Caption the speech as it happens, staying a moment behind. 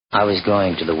I was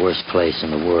going to the worst place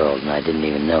in the world, and I didn't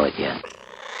even know it yet.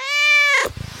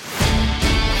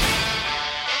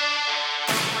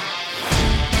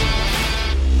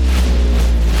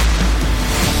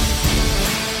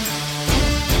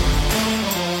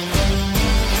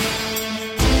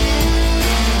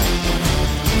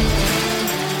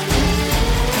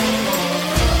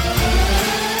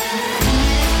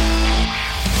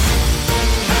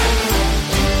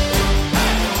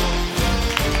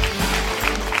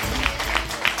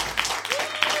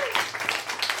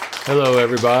 Hello,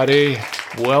 everybody.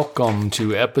 Welcome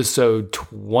to episode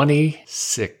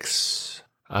 26.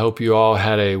 I hope you all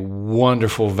had a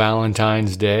wonderful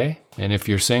Valentine's Day. And if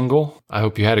you're single, I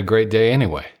hope you had a great day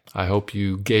anyway. I hope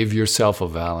you gave yourself a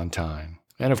Valentine.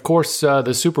 And of course,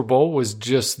 the Super Bowl was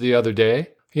just the other day.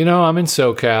 You know, I'm in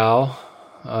SoCal,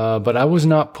 but I was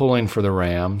not pulling for the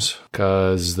Rams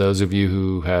because those of you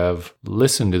who have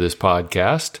listened to this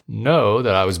podcast know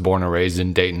that I was born and raised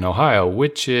in Dayton, Ohio,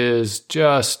 which is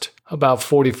just about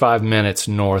 45 minutes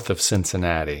north of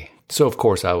Cincinnati. So, of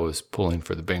course, I was pulling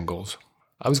for the Bengals.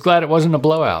 I was glad it wasn't a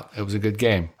blowout. It was a good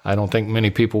game. I don't think many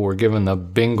people were giving the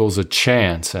Bengals a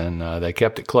chance, and they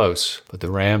kept it close. But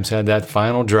the Rams had that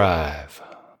final drive.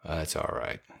 That's all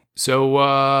right. So,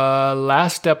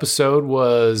 last episode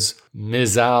was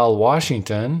Ms. Al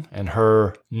Washington and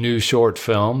her new short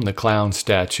film, The Clown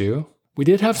Statue. We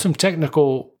did have some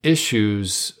technical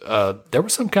issues. There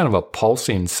was some kind of a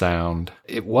pulsing sound.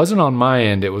 It wasn't on my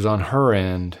end, it was on her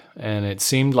end. And it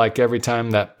seemed like every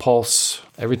time there was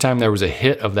a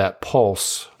hit of that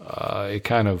pulse, it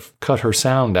kind of cut her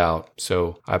sound out.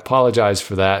 So I apologize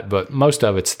for that, but most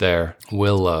of it's there.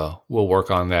 We'll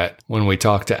work on that when we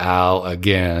talk to Al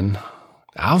again.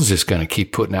 Al's just going to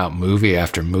keep putting out movie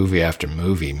after movie after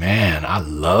movie. Man, I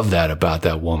love that about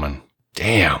that woman.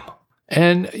 Damn.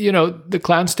 And, you know, The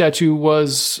Clown Statue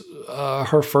was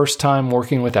her first time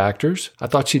working with actors. I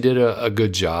thought she did a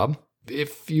good job.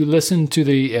 If you listen to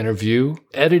the interview,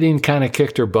 editing kind of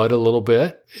kicked her butt a little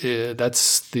bit.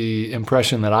 That's the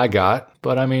impression that I got.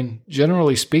 But, I mean,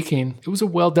 generally speaking, it was a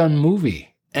well-done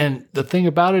movie. And the thing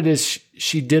about it is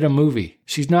she did a movie.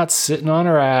 She's not sitting on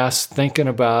her ass thinking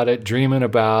about it, dreaming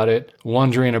about it,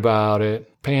 wondering about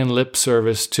it, paying lip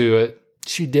service to it.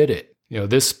 She did it. You know,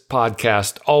 this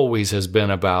podcast always has been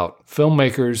about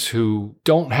filmmakers who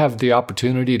don't have the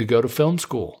opportunity to go to film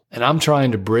school. And I'm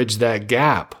trying to bridge that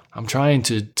gap. I'm trying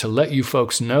to let you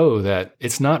folks know that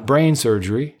it's not brain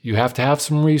surgery. You have to have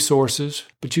some resources,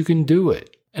 but you can do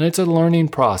it. And it's a learning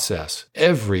process.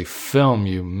 Every film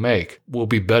you make will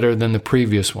be better than the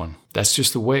previous one. That's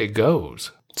just the way it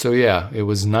goes. So yeah, it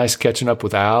was nice catching up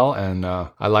with Al, and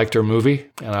I liked her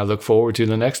movie, and I look forward to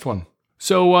the next one.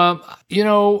 So, you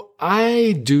know,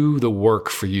 I do the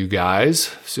work for you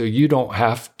guys, so you don't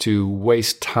have to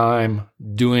waste time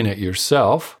doing it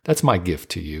yourself. That's my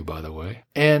gift to you, by the way.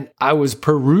 And I was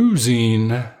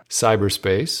perusing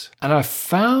cyberspace, and I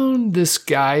found this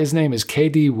guy. His name is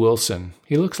KD Wilson.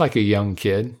 He looks like a young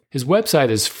kid. His website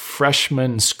is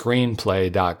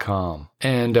freshmanscreenplay.com.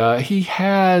 And he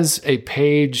has a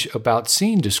page about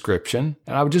scene description,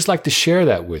 and I would just like to share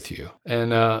that with you.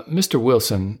 And Mr.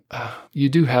 Wilson, you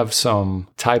do have some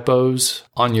typos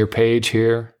on your page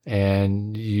here,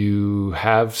 and you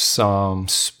have some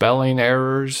spelling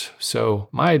errors. So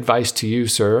my advice to you,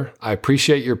 sir, I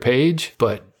appreciate your page,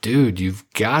 but dude, you've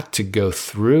got to go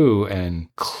through and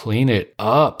clean it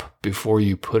up before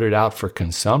you put it out for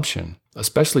consumption,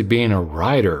 especially being a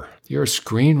writer. You're a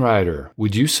screenwriter.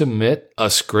 Would you submit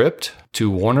a script to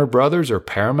Warner Brothers or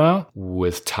Paramount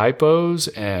with typos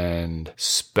and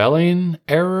spelling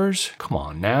errors? Come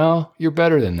on now, you're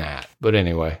better than that. But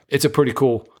anyway, it's a pretty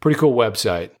cool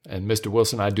website. And Mr.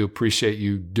 Wilson, I do appreciate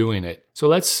you doing it. So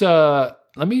let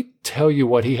me tell you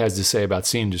what he has to say about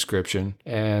scene description.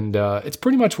 And it's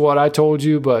pretty much what I told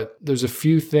you, but there's a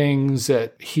few things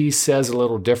that he says a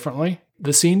little differently.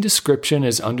 The scene description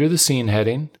is under the scene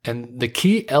heading, and the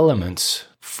key elements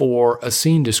for a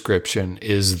scene description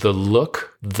is the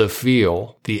look, the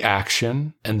feel, the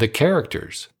action, and the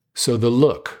characters. So the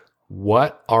look,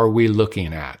 what are we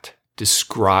looking at?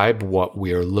 Describe what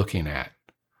we are looking at.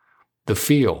 The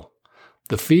feel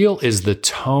is the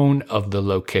tone of the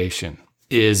location.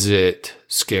 Is it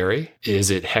scary?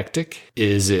 Is it hectic?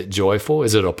 Is it joyful?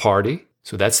 Is it a party?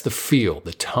 So that's the feel,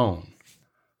 the tone.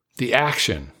 The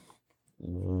action.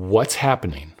 What's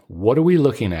happening? What are we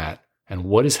looking at? And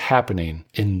what is happening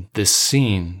in this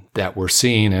scene that we're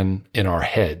seeing in our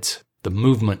heads? The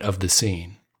movement of the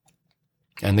scene.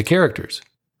 And the characters.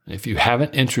 If you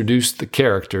haven't introduced the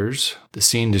characters, the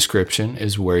scene description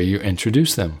is where you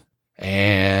introduce them.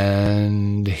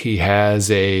 And he has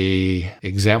a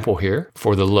example here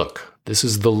for the look. This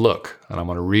is the look, and I'm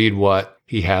going to read what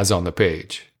he has on the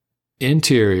page.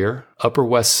 Interior, Upper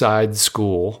West Side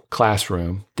School,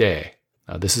 classroom, day.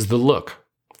 Now this is the look.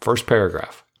 First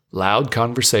paragraph. Loud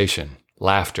conversation,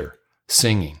 laughter,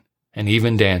 singing, and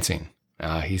even dancing.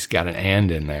 He's got an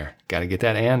and in there. Got to get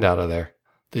that and out of there.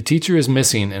 The teacher is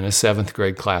missing in a 7th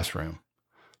grade classroom.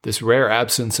 This rare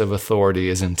absence of authority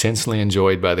is intensely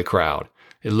enjoyed by the crowd.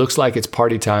 It looks like it's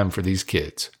party time for these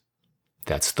kids.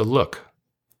 That's the look.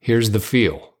 Here's the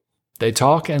feel. They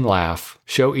talk and laugh,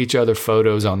 show each other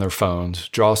photos on their phones,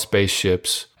 draw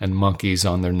spaceships and monkeys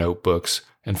on their notebooks,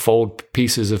 and fold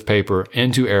pieces of paper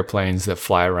into airplanes that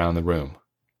fly around the room.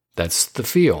 That's the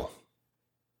feel.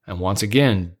 And once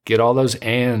again, get all those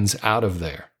ands out of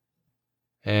there.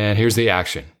 And here's the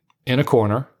action. In a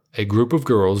corner, a group of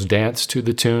girls dance to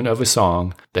the tune of a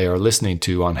song they are listening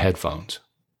to on headphones.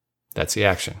 That's the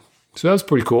action. So that was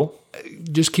pretty cool.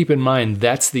 Just keep in mind,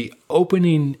 that's the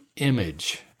opening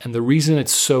image. And the reason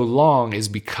it's so long is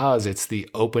because it's the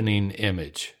opening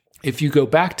image. If you go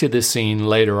back to this scene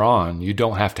later on, you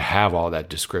don't have to have all that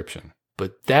description.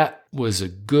 But that was a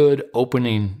good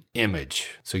opening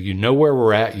image. So you know where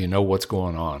we're at, you know what's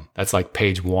going on. That's like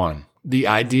page 1. The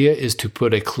idea is to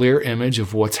put a clear image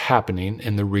of what's happening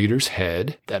in the reader's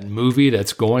head, that movie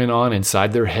that's going on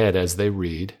inside their head as they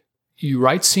read. You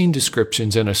write scene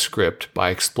descriptions in a script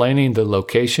by explaining the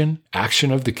location,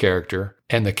 action of the character,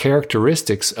 and the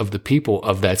characteristics of the people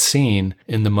of that scene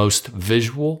in the most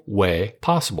visual way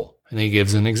possible. And he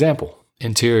gives an example.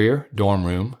 Interior, dorm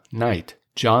room, night.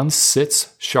 John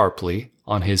sits sharply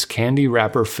on his candy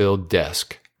wrapper-filled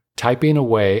desk, typing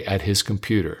away at his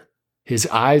computer. His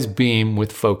eyes beam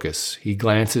with focus. He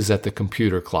glances at the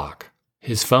computer clock.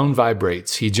 His phone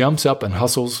vibrates. He jumps up and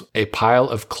hustles a pile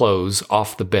of clothes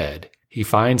off the bed. He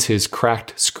finds his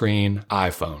cracked screen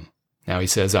iPhone. Now he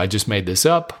says, I just made this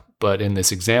up, but in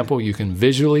this example, you can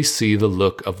visually see the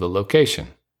look of the location.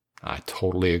 I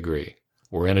totally agree.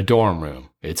 We're in a dorm room.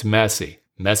 It's messy.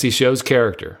 Messy shows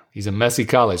character. He's a messy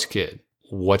college kid.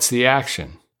 What's the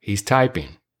action? He's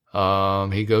typing.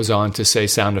 He goes on to say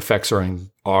sound effects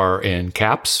are in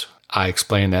caps. I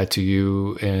explained that to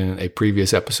you in a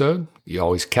previous episode. You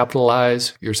always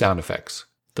capitalize your sound effects.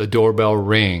 The doorbell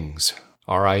rings.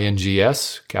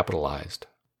 R-I-N-G-S, capitalized.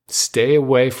 Stay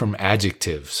away from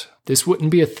adjectives. This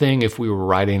wouldn't be a thing if we were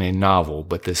writing a novel,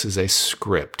 but this is a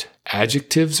script.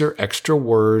 Adjectives are extra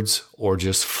words or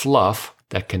just fluff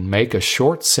that can make a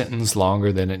short sentence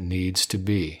longer than it needs to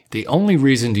be. The only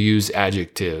reason to use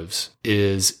adjectives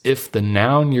is if the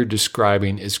noun you're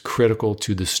describing is critical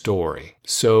to the story.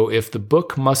 So if the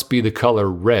book must be the color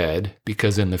red,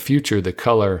 because in the future the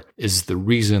color is the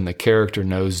reason the character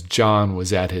knows John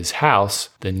was at his house,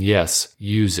 then yes,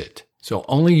 use it. So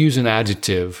only use an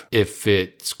adjective if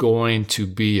it's going to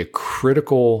be a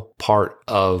critical part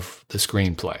of the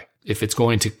screenplay, if it's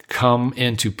going to come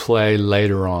into play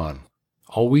later on.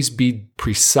 Always be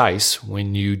precise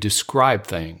when you describe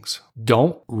things.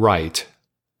 Don't write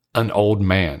an old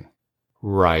man.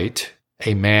 Write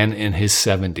a man in his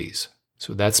 70s.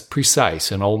 So that's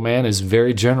precise. An old man is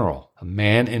very general. A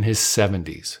man in his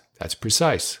 70s. That's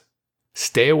precise.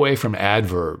 Stay away from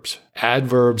adverbs.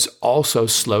 Adverbs also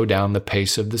slow down the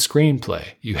pace of the screenplay.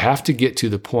 You have to get to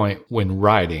the point when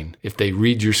writing. If they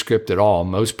read your script at all,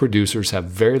 most producers have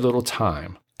very little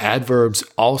time. Adverbs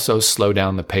also slow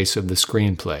down the pace of the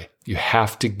screenplay. You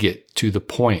have to get to the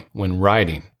point when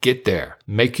writing. Get there.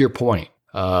 Make your point.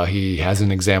 He has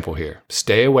an example here.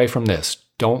 Stay away from this.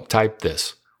 Don't type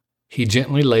this. He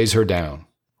gently lays her down.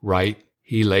 Right?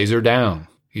 He lays her down.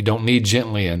 You don't need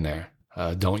gently in there.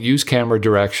 Don't use camera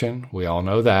direction. We all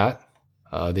know that.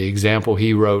 The example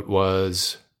he wrote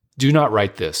was, do not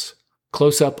write this.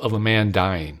 Close-up of a man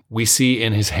dying. We see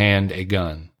in his hand a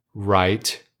gun.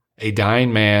 Right? A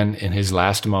dying man in his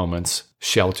last moments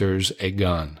shelters a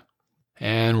gun.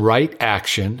 And write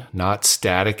action, not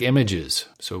static images.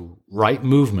 So write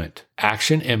movement.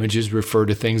 Action images refer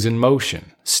to things in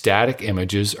motion. Static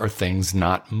images are things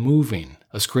not moving.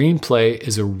 A screenplay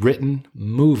is a written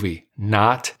movie,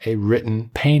 not a written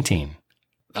painting.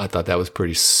 I thought that was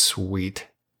pretty sweet.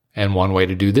 And one way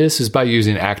to do this is by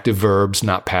using active verbs,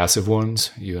 not passive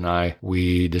ones. You and I,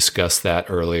 we discussed that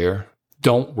earlier.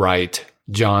 Don't write,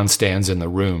 John stands in the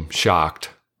room, shocked.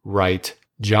 Write,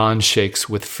 John shakes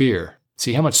with fear.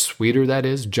 See how much sweeter that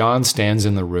is? John stands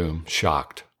in the room,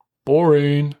 shocked.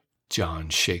 Boring. John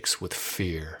shakes with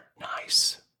fear.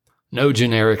 Nice. No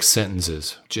generic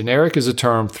sentences. Generic is a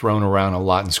term thrown around a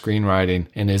lot in screenwriting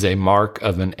and is a mark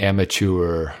of an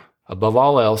amateur. Above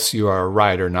all else, you are a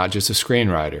writer, not just a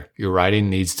screenwriter. Your writing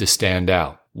needs to stand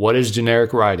out. What is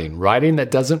generic writing? Writing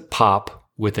that doesn't pop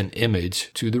with an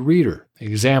image to the reader.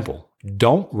 Example,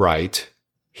 don't write,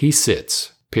 he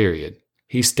sits, period.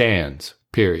 He stands,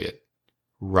 period.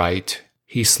 Write,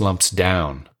 he slumps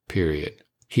down, period.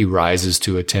 He rises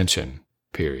to attention,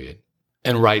 period.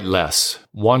 And write less,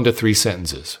 1 to 3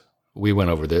 sentences. We went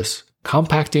over this.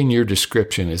 Compacting your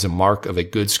description is a mark of a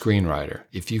good screenwriter.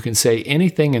 If you can say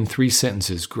anything in 3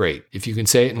 sentences, great. If you can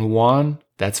say it in 1,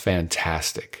 that's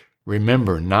fantastic.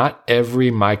 Remember, not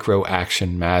every micro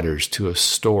action matters to a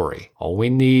story. All we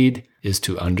need is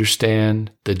to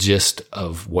understand the gist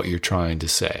of what you're trying to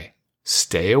say.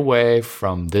 Stay away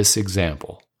from this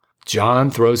example. John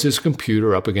throws his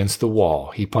computer up against the wall.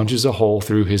 He punches a hole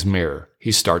through his mirror.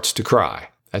 He starts to cry.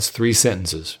 That's 3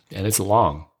 sentences, and it's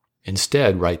long.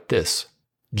 Instead, write this.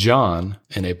 John,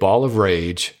 in a ball of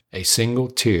rage, a single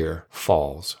tear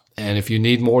falls. And if you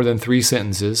need more than 3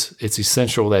 sentences, it's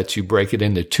essential that you break it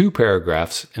into 2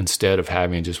 paragraphs instead of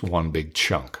having just one big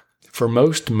chunk. For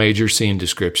most major scene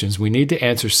descriptions, we need to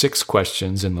answer 6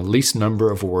 questions in the least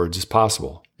number of words as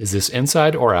possible. Is this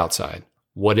inside or outside?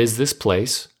 What is this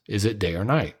place? Is it day or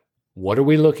night? What are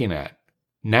we looking at?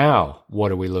 Now,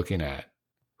 what are we looking at?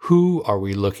 Who are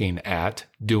we looking at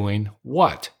doing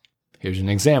what? Here's an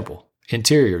example.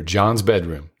 Interior, John's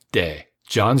bedroom. Day.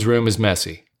 John's room is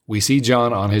messy. We see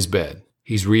John on his bed.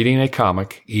 He's reading a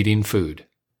comic, eating food.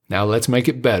 Now let's make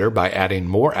it better by adding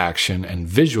more action and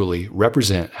visually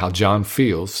represent how John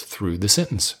feels through the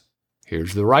sentence.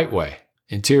 Here's the right way.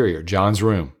 Interior, John's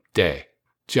room. Day.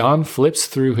 John flips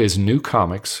through his new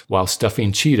comics while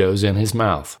stuffing Cheetos in his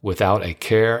mouth without a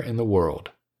care in the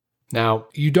world. Now,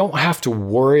 you don't have to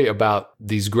worry about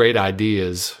these great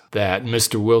ideas that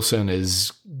Mr. Wilson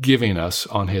is giving us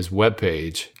on his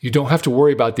webpage. You don't have to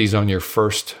worry about these on your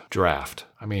first draft.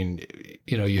 I mean,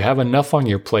 you have enough on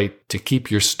your plate to keep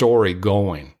your story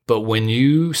going. But when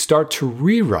you start to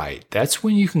rewrite, that's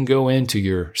when you can go into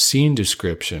your scene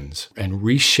descriptions and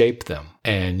reshape them.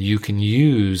 And you can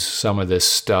use some of this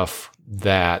stuff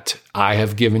that I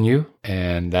have given you,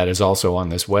 and that is also on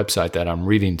this website that I'm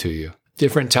reading to you.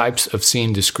 Different types of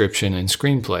scene description in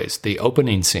screenplays. The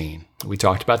opening scene. We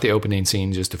talked about the opening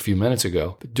scene just a few minutes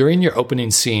ago. But during your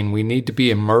opening scene, we need to be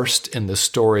immersed in the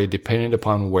story depending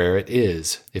upon where it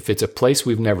is. If it's a place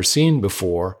we've never seen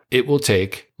before, it will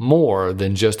take more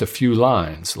than just a few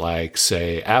lines, like,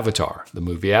 say, Avatar, the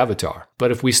movie Avatar.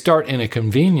 But if we start in a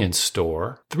convenience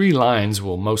store, 3 lines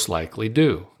will most likely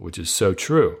do, which is so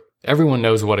true. Everyone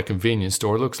knows what a convenience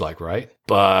store looks like, right?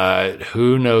 But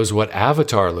who knows what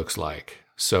Avatar looks like?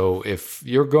 So if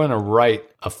you're going to write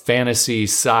a fantasy,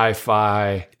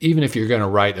 sci-fi, even if you're going to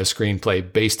write a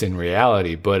screenplay based in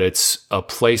reality, but it's a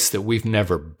place that we've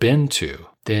never been to,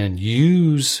 then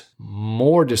use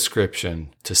more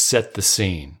description to set the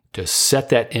scene, to set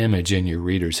that image in your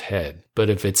reader's head. But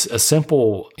if it's a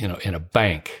simple, in a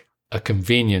bank, a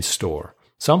convenience store,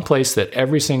 someplace that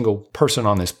every single person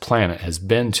on this planet has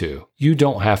been to, you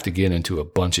don't have to get into a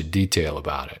bunch of detail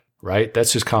about it, right?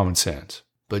 That's just common sense.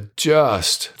 But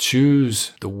just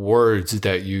choose the words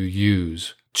that you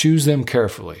use. Choose them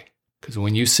carefully. Because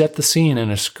when you set the scene in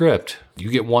a script, you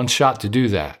get one shot to do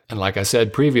that. And like I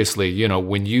said previously,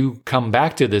 when you come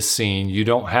back to this scene, you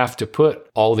don't have to put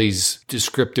all these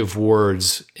descriptive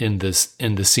words in the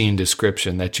scene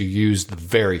description that you used the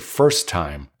very first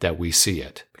time that we see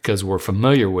it. Because we're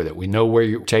familiar with it. We know where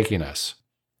you're taking us.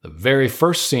 The very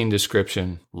first scene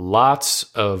description, lots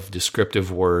of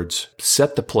descriptive words.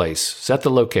 Set the place, set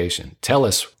the location. Tell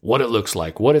us what it looks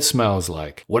like, what it smells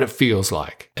like, what it feels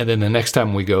like. And then the next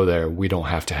time we go there, we don't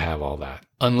have to have all that.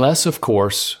 Unless, of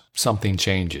course, something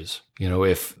changes.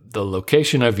 If the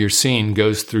location of your scene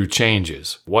goes through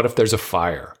changes. What if there's a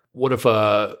fire? What if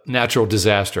a natural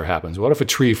disaster happens? What if a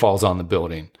tree falls on the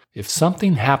building? If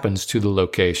something happens to the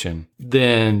location,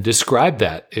 then describe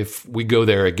that if we go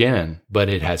there again, but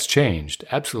it has changed.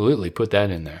 Absolutely put that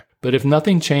in there. But if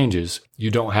nothing changes,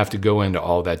 you don't have to go into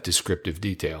all that descriptive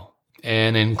detail.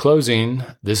 And in closing,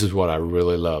 this is what I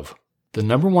really love. The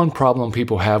number one problem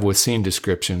people have with scene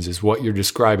descriptions is what you're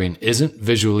describing isn't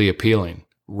visually appealing.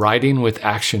 Writing with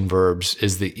action verbs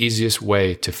is the easiest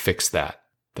way to fix that.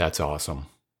 That's awesome.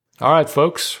 All right,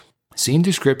 folks. Scene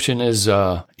description is,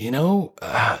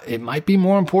 it might be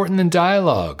more important than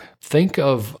dialogue. Think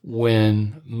of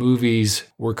when movies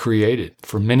were created.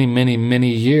 For many, many,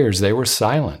 many years, they were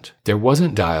silent. There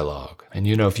wasn't dialogue. And,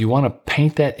 if you want to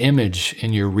paint that image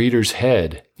in your reader's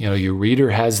head, Your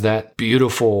reader has that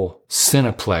beautiful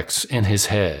Cineplex in his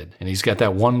head, and he's got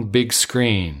that one big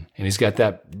screen, and he's got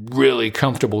that really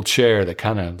comfortable chair that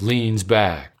kind of leans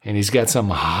back, and he's got some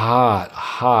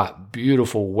hot,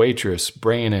 beautiful waitress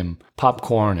bringing him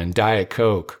popcorn and Diet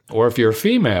Coke. Or if you're a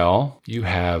female, you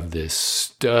have this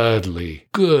studly,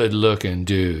 good-looking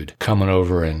dude coming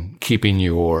over and keeping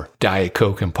your Diet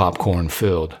Coke and popcorn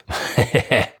filled.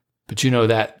 But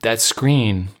that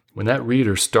screen, when that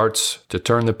reader starts to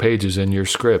turn the pages in your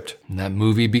script and that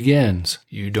movie begins,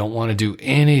 you don't want to do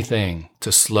anything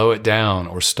to slow it down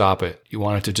or stop it. You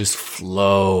want it to just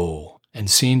flow. And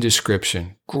scene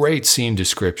description, great scene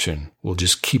description, will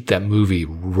just keep that movie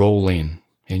rolling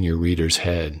in your reader's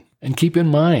head. And keep in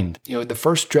mind, the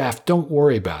first draft, don't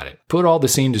worry about it. Put all the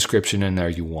scene description in there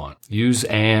you want. Use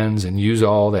ands and use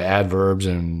all the adverbs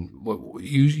and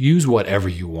use whatever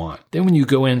you want. Then when you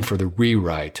go in for the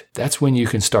rewrite, that's when you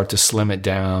can start to slim it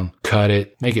down, cut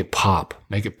it, make it pop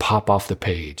off the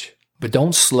page. But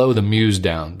don't slow the muse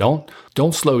down.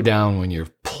 Don't slow down when you're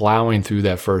plowing through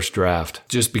that first draft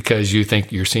just because you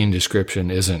think your scene description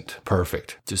isn't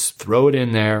perfect. Just throw it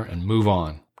in there and move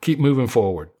on. Keep moving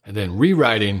forward. And then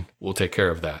rewriting will take care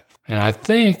of that. And I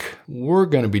think we're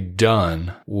going to be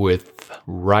done with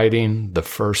writing the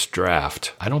first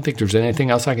draft. I don't think there's anything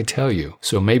else I can tell you.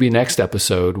 So maybe next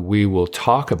episode we will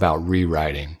talk about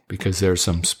rewriting, because there's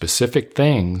some specific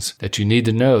things that you need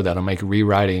to know that'll make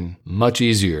rewriting much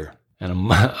easier and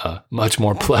a much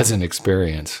more pleasant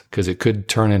experience, because it could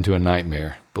turn into a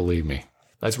nightmare, believe me.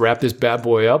 Let's wrap this bad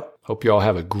boy up. Hope you all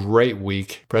have a great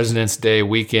week. President's Day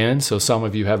weekend, so some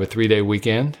of you have a 3-day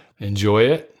weekend. Enjoy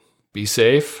it. Be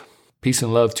safe. Peace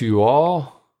and love to you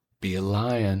all. Be a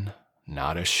lion,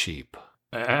 not a sheep.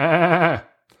 We're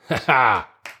out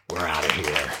of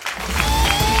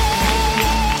here.